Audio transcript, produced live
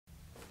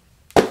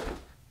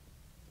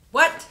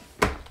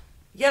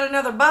Yet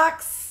another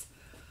box.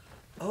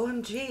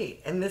 OMG.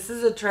 And this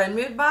is a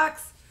Trendmood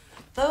box?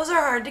 Those are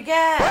hard to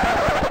get.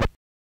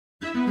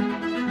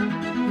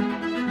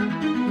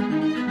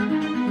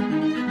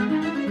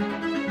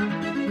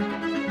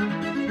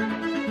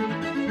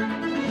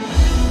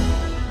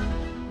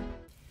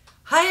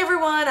 Hi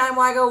everyone, I'm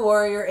Wygo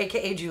Warrior,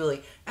 aka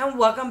Julie, and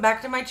welcome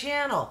back to my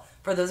channel.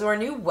 For those who are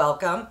new,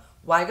 welcome.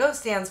 Wygo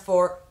stands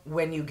for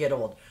When You Get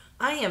Old.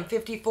 I am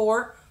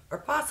 54 or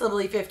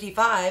possibly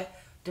 55,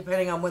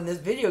 depending on when this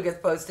video gets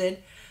posted,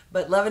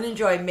 but love and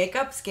enjoy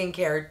makeup,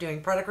 skincare,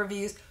 doing product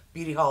reviews,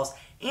 beauty hauls,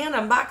 and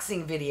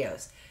unboxing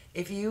videos.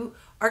 If you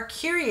are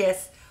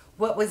curious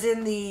what was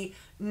in the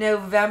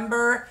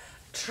November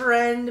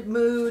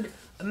Trendmood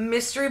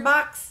Mystery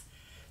box,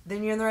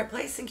 then you're in the right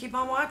place and keep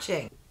on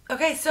watching.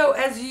 Okay, so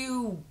as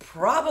you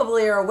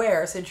probably are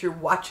aware since you're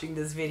watching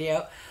this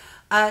video,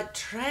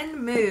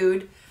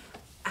 Trendmood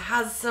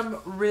has some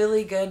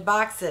really good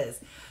boxes.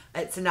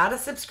 It's not a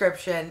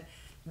subscription.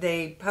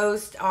 They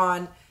post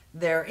on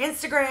their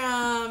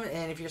Instagram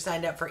and if you're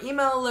signed up for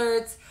email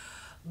alerts.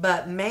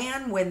 But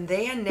man, when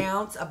they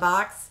announce a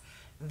box,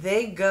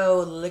 they go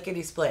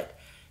lickety-split.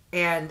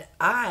 And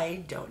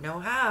I don't know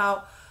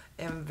how.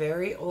 I'm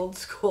very old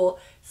school,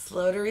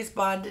 slow to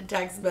respond to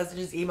text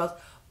messages, emails,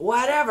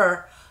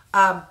 whatever.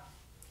 I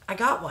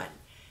got one.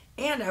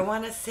 And I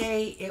want to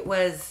say it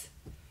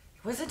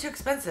wasn't too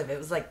expensive. It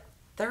was like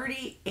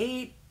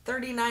 $38,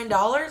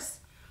 $39.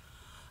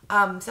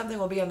 Something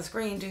will be on the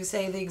screen to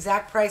say the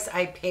exact price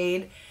I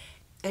paid.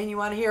 And you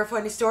want to hear a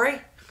funny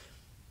story?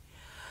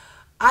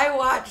 I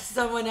watched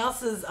someone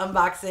else's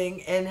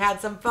unboxing and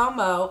had some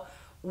FOMO,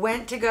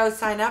 went to go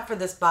sign up for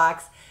this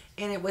box,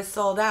 and it was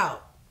sold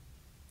out.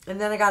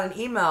 And then I got an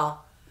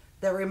email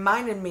that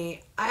reminded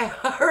me I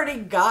already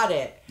got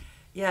it.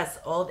 Yes,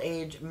 old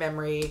age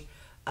memory,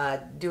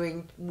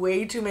 doing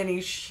way too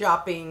many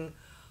shopping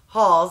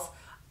hauls.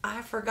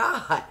 I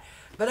forgot.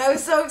 But I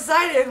was so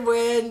excited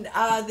when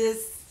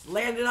this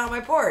landed on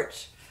my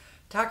porch.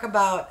 Talk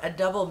about a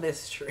double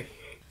mystery.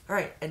 All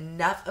right,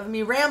 enough of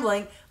me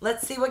rambling.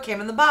 Let's see what came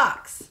in the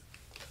box.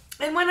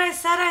 And when I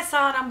said I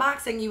saw an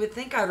unboxing, you would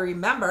think I'd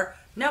remember.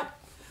 Nope.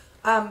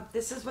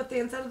 This is what the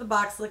inside of the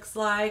box looks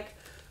like.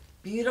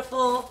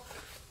 Beautiful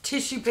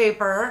tissue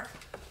paper.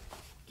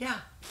 Yeah,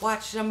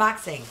 watched an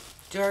unboxing.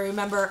 Do I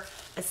remember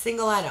a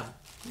single item?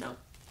 No.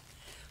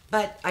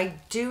 But I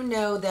do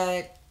know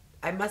that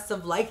I must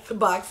have liked the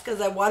box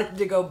because I wanted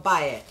to go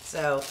buy it.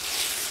 So,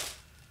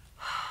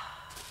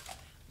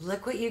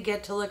 look what you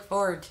get to look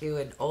forward to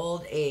in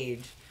old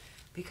age.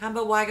 Become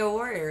a Wygo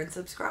Warrior and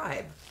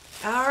subscribe.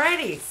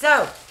 Alrighty,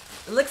 so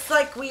it looks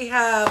like we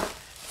have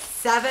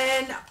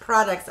 7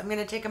 products. I'm going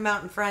to take them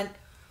out in front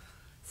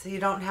so you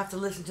don't have to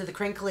listen to the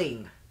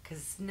crinkling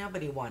because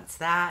nobody wants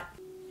that.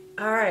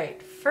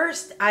 Alright,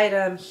 first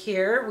item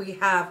here we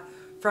have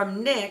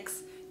from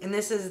NYX, and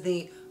this is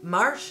the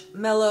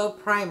Marshmallow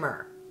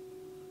Primer.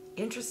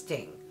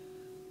 Interesting.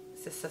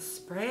 Is this a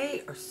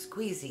spray or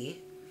squeezy?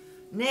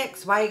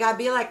 NYX, why you gotta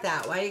be like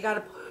that? Why you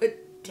gotta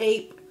put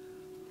tape?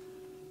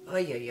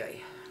 Oy, oy,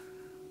 oy.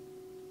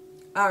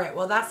 Alright,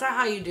 well that's not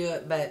how you do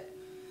it, but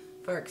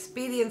for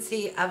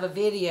expediency of a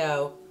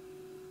video,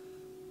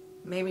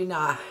 maybe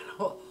not.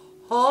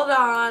 Hold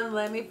on,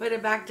 let me put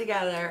it back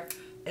together.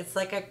 It's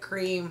like a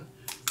cream,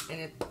 and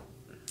it...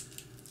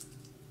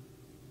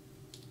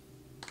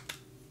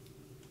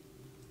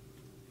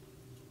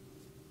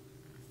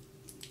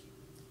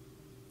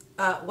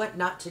 what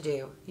not to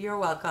do. You're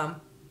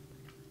welcome.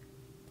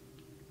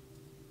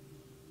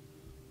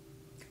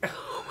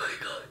 Oh my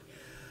god.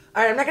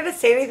 Alright, I'm not going to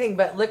say anything,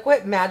 but look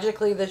what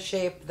magically the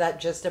shape that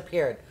just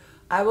appeared.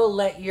 I will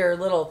let your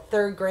little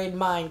 3rd grade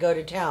mind go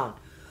to town.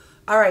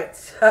 Alright,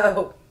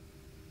 so...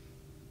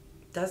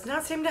 does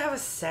not seem to have a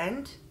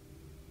scent.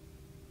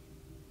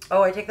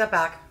 Oh, I take that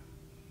back.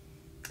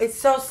 It's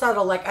so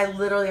subtle, like I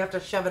literally have to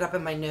shove it up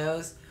in my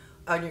nose.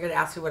 Oh, and you're going to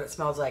ask me what it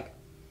smells like.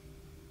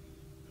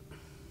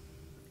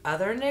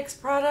 Other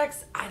NYX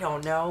products? I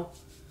don't know.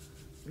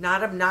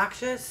 Not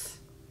obnoxious?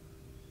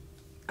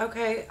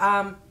 Okay,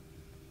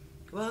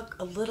 well,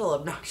 a little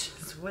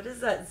obnoxious. What is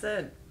that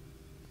scent?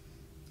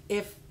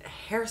 If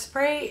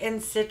Hairspray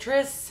and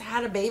Citrus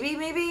had a baby,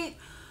 maybe?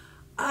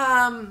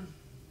 I'm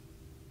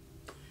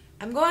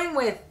going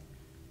with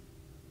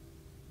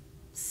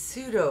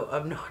pseudo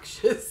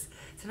obnoxious.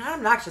 It's not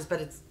obnoxious,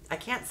 but it's, I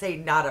can't say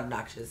not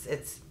obnoxious.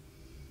 It's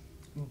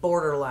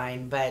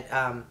borderline, but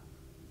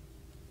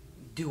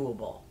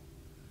doable.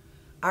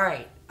 All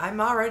right,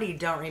 I'm already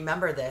don't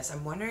remember this.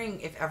 I'm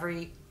wondering if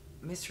every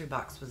mystery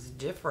box was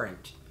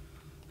different.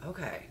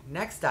 Okay,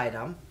 next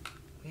item.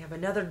 We have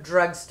another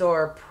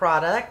drugstore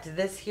product.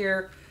 This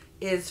here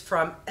is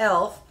from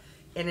e.l.f.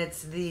 and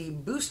it's the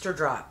booster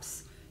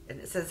drops. And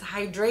it says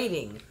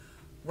hydrating.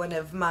 One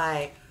of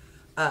my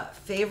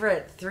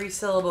favorite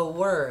 3-syllable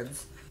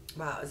words.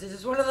 Wow, is it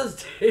just one of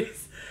those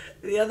days?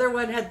 The other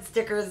one had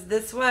stickers.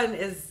 This one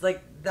is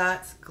like,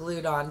 that's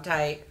glued on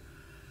tight.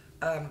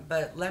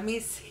 But let me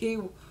see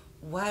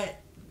what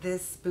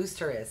this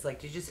booster is. Like,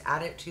 did you just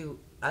add it to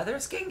other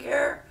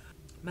skincare?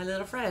 my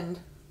little friend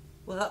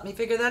will help me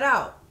figure that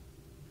out.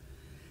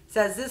 It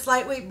says this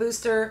lightweight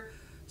booster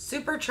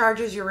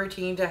supercharges your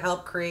routine to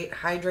help create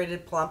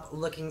hydrated, plump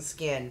looking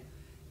skin.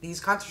 These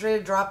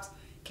concentrated drops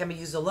can be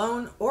used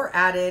alone or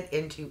added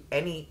into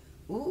any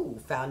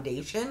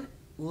foundation,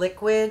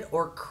 liquid,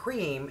 or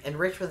cream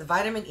enriched with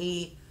vitamin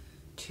E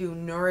to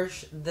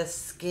nourish the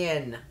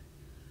skin.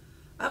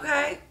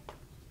 Okay.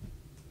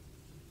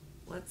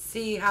 Let's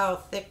see how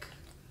thick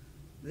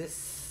this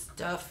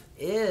stuff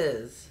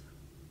is.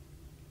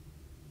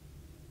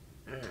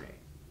 Alright.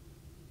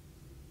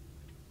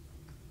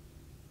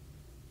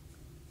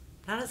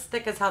 Not as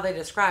thick as how they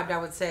described, I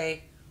would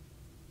say.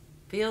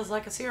 Feels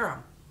like a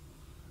serum.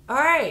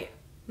 Alright,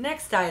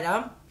 next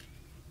item.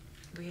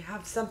 We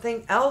have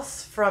something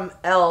else from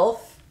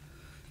e.l.f.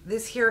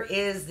 This here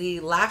is the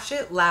Lash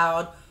It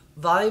Loud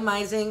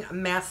Volumizing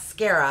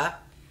Mascara.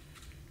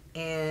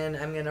 And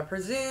I'm going to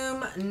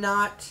presume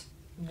not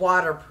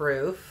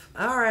waterproof.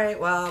 Alright,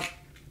 well,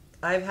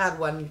 I've had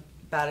one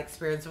bad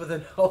experience with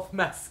an e.l.f.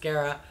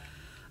 mascara.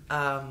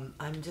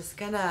 I'm just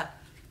going to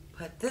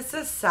put this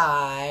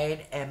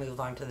aside and move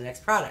on to the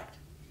next product.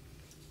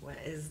 What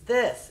is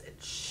this?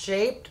 It's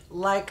shaped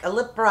like a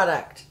lip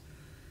product.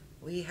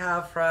 We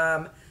have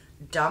from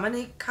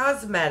Dominique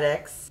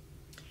Cosmetics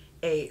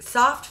a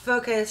soft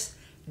focus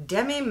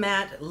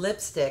Demi-Matte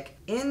lipstick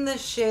in the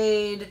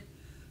shade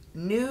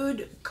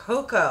Nude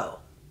Coco.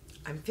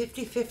 I'm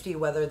 50-50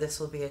 whether this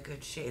will be a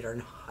good shade or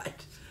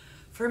not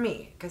for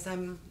me, because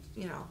I'm,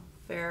 you know,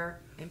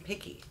 fair and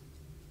picky.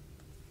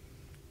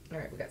 All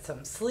right, we got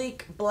some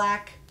sleek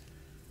black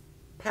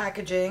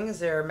packaging. Is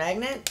there a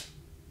magnet?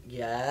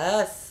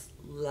 Yes,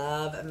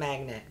 love a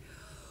magnet.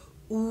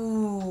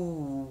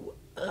 Ooh,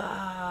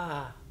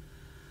 I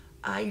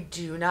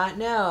do not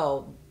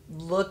know.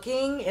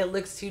 Looking, it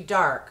looks too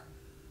dark.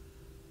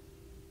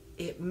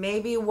 It may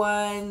be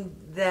one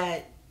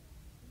that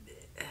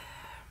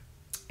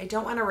I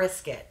don't want to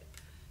risk it.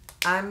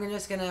 I'm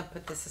just going to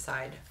put this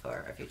aside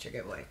for a future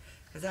giveaway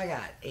because I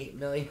got 8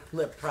 million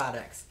lip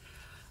products.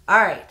 All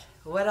right,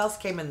 what else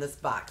came in this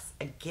box?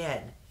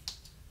 Again,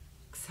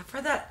 except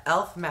for that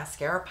e.l.f.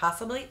 mascara,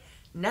 possibly,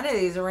 none of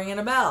these are ringing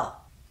a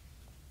bell.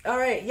 All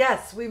right,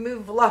 yes, we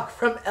move along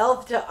from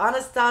e.l.f. to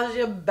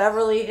Anastasia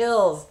Beverly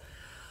Hills.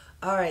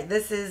 All right,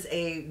 this is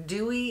a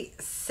Dewy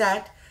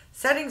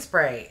setting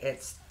spray.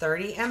 It's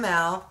 30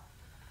 ml,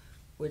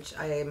 which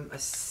I am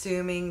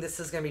assuming this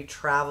is going to be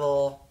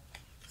travel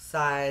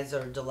size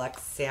or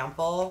deluxe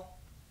sample.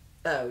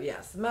 Oh,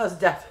 yes,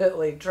 most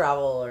definitely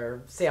travel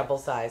or sample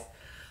size.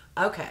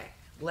 Okay,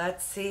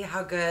 let's see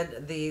how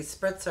good the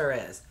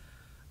spritzer is.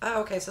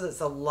 Oh, okay, so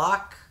there's a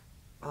lock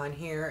on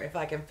here. If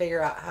I can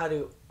figure out how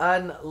to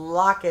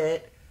unlock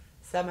it,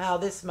 somehow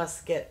this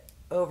must get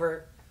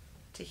over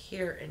to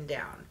here and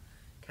down.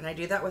 Can I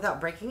do that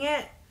without breaking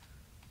it?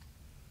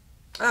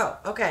 Oh,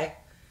 okay.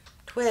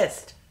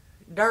 Twist.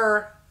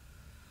 Durr.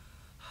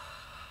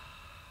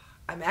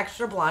 I'm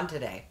extra blonde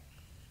today.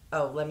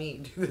 Oh, let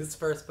me do this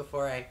first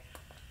before I...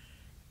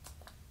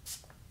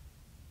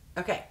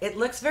 Okay, it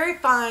looks very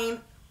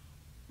fine,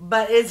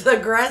 but it's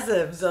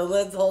aggressive, so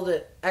let's hold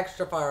it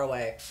extra far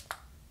away.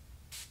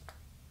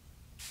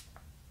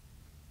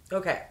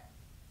 Okay.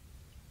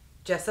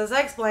 Just as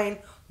I explained,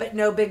 but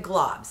no big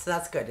globs, so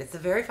that's good. It's a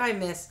very fine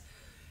mist.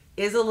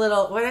 Is a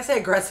little, when I say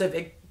aggressive,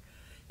 it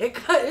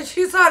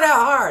shoots out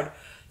hard.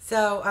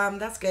 So,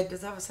 that's good.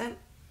 Does that have a scent?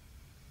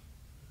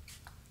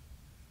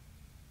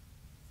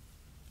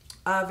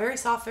 Very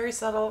soft, very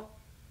subtle.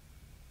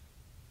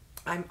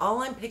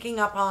 All I'm picking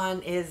up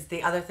on is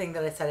the other thing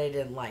that I said I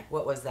didn't like.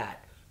 What was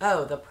that?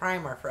 Oh, the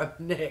primer from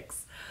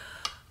NYX.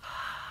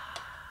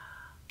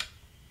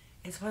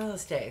 It's one of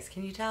those days.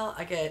 Can you tell?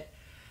 I get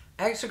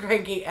extra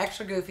cranky,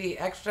 extra goofy,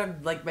 extra,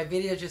 like my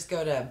videos just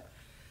go to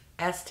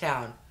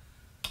S-Town.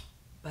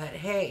 But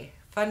hey,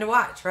 fun to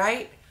watch,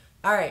 right?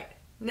 All right,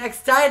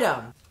 next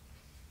item.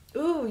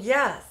 Ooh,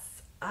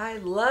 yes. I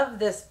love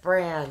this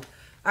brand.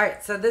 All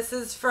right, so this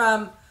is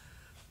from,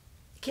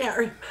 can't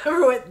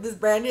remember what this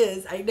brand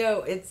is. I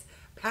know it's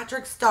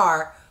Patrick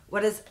Starr.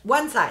 What is,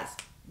 one size.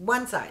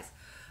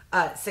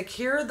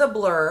 Secure the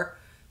Blur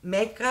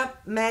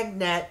Makeup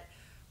Magnet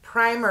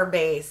Primer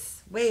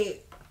Base.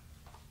 Wait.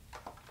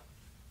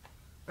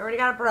 We already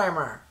got a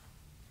primer.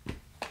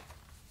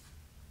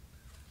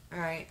 All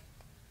right.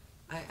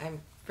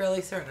 I'm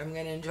fairly certain I'm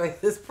going to enjoy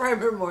this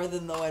primer more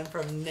than the one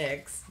from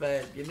NYX,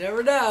 but you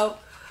never know.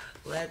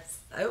 Let's,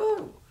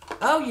 oh,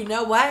 you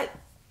know what?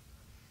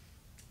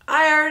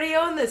 I already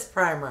own this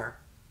primer.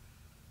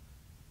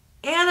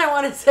 And I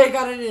want to say I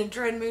got it in a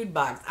Trendmood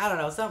box. I don't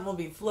know, something will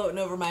be floating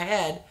over my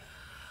head.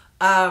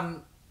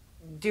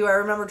 Do I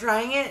remember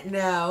trying it?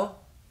 No.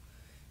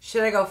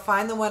 Should I go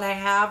find the one I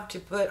have to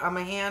put on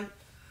my hand?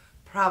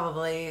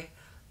 Probably.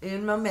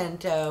 In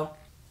memento.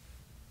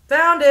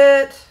 Found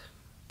it!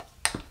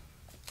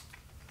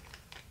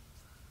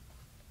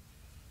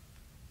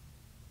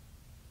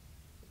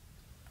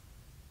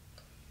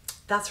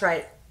 That's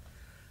right.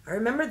 I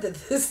remember that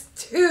this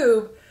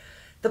tube,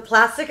 the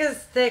plastic is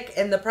thick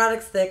and the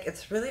product's thick.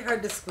 It's really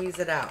hard to squeeze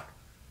it out.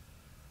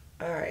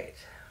 All right.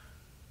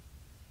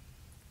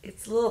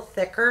 It's a little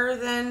thicker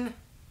than,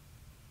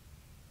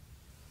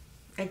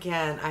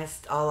 again,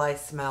 all I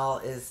smell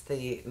is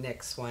the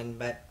NYX one,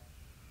 but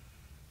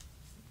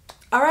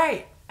all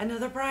right,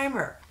 another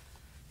primer.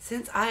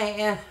 Since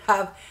I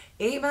have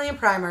 8 million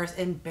primers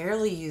and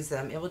barely use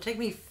them, it will take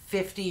me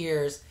 50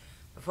 years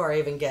before I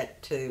even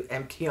get to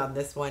empty on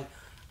this one.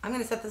 I'm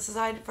going to set this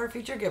aside for a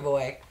future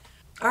giveaway.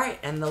 All right,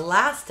 and the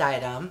last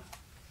item,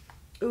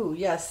 ooh,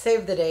 yes,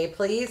 save the day,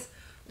 please.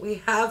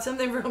 We have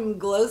something from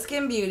Glow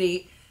Skin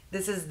Beauty.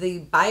 This is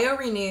the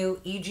BioRenew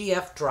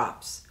EGF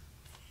Drops.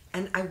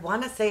 And I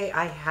want to say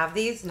I have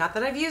these, not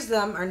that I've used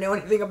them or know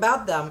anything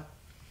about them,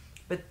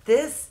 but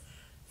this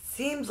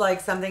seems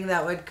like something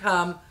that would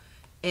come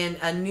in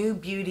a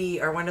Nude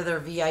Beauty or one of their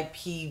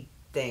VIP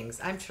things.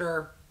 I'm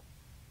sure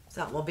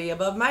something will be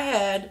above my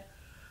head.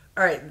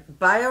 All right,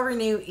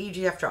 BioRenew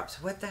EGF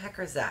Drops. What the heck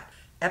is that?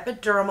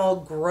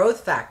 Epidermal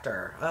Growth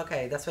Factor.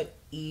 Okay, that's what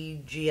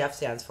EGF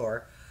stands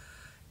for.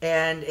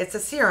 And it's a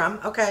serum,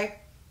 okay.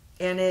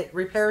 And it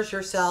repairs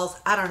your cells.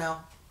 I don't know.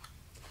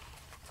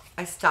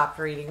 I stopped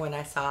reading when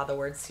I saw the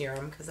word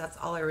serum because that's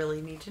all I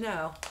really need to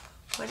know.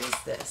 What is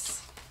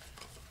this?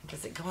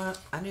 Does it go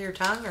under your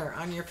tongue or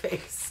on your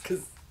face?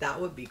 Because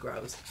that would be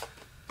gross.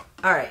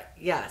 All right,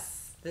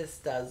 yes, this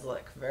does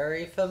look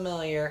very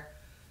familiar.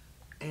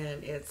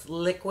 And it's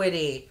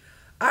liquidy.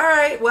 All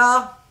right,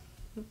 well,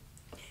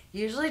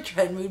 usually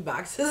Trendmood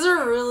boxes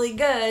are really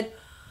good.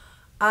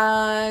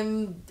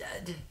 I'm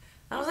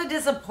not so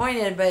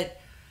disappointed, but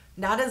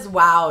not as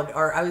wowed,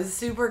 or I was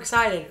super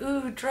excited.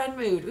 Ooh,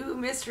 Trendmood, ooh,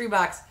 mystery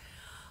box.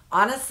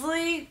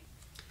 Honestly,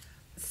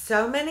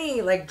 so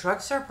many like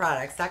drugstore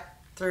products,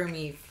 that threw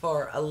me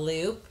for a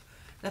loop.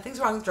 Nothing's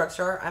wrong with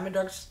drugstore. I'm a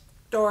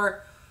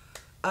drugstore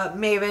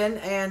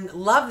maven and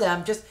love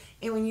them. Just,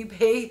 and when you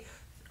pay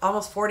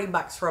almost 40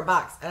 bucks for a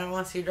box, I don't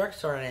want to see a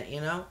drugstore in it,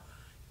 you know?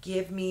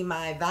 Give me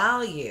my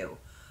value.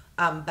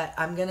 But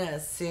I'm going to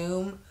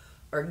assume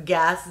or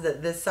guess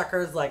that this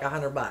sucker is like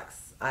 100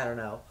 bucks. I don't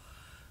know.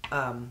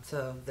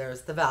 So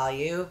there's the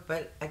value,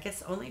 but I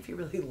guess only if you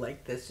really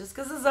like this, just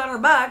because it's 100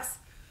 bucks.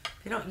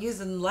 If you don't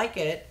use and like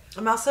it.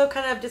 I'm also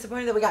kind of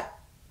disappointed that we got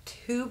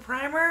 2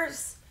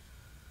 primers.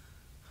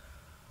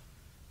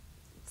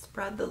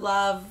 Spread the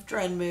love,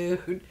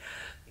 Trendmood,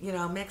 you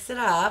know, mix it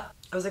up.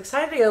 I was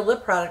excited to get a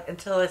lip product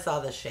until I saw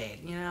the shade,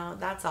 you know,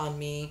 that's on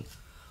me.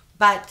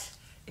 But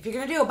if you're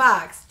going to do a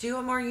box, do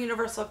a more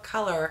universal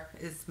color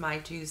is my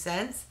 2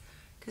 cents,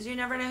 because you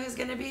never know who's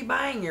going to be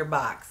buying your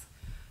box.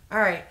 All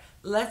right,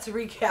 let's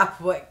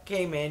recap what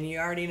came in. You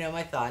already know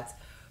my thoughts,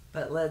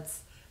 but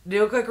let's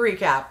do a quick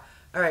recap.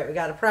 All right, we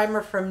got a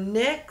primer from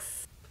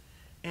NYX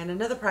and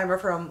another primer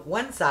from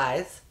One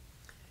Size,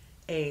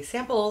 a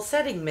sample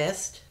setting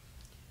mist,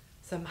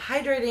 some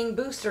hydrating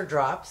booster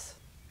drops,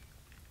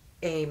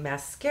 a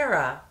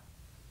mascara,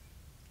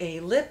 a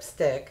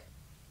lipstick,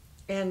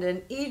 and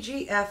an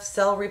EGF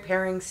cell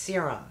repairing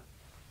serum.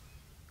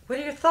 What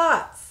are your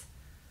thoughts?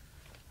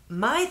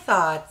 My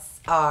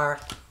thoughts are,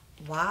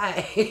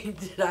 why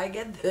did I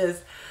get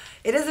this?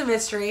 It is a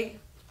mystery,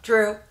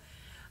 true.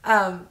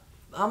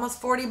 Almost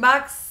 40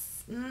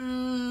 bucks?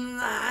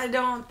 I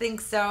don't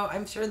think so.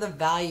 I'm sure the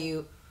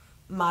value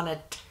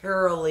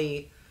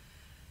monetarily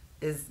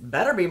is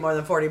better be more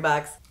than 40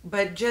 bucks.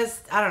 But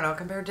just, I don't know,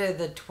 compared to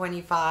the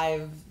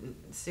 $25,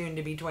 soon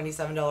to be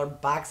 $27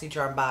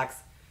 BoxyCharm box,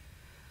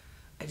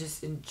 I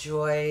just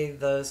enjoy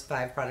those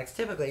 5 products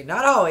typically.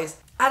 Not always.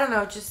 I don't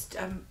know, just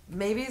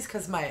maybe it's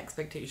because my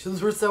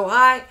expectations were so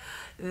high.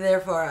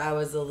 Therefore, I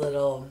was a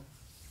little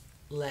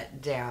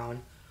let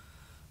down.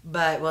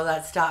 But will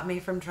that stop me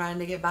from trying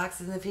to get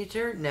boxes in the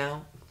future?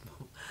 No.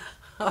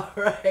 All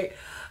right.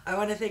 I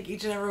want to thank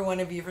each and every one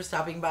of you for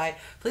stopping by.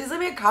 Please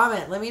leave me a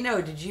comment. Let me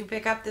know. Did you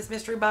pick up this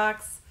mystery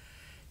box?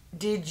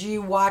 Did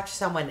you watch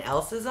someone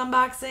else's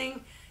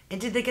unboxing?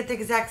 And did they get the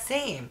exact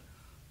same?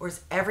 Or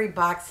is every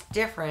box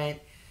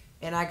different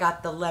and I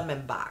got the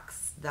lemon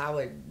box? That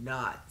would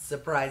not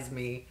surprise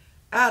me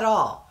at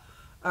all.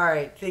 All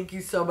right. Thank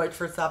you so much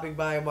for stopping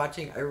by and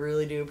watching. I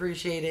really do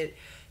appreciate it.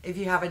 If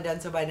you haven't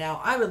done so by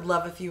now, I would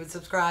love if you would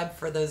subscribe.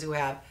 For those who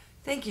have,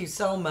 thank you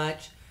so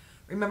much.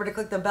 Remember to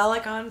click the bell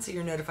icon so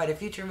you're notified of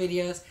future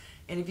videos.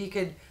 And if you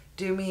could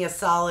do me a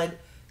solid,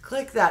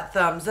 click that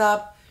thumbs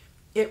up.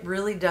 It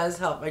really does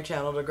help my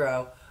channel to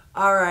grow.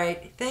 All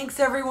right. Thanks,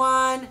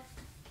 everyone.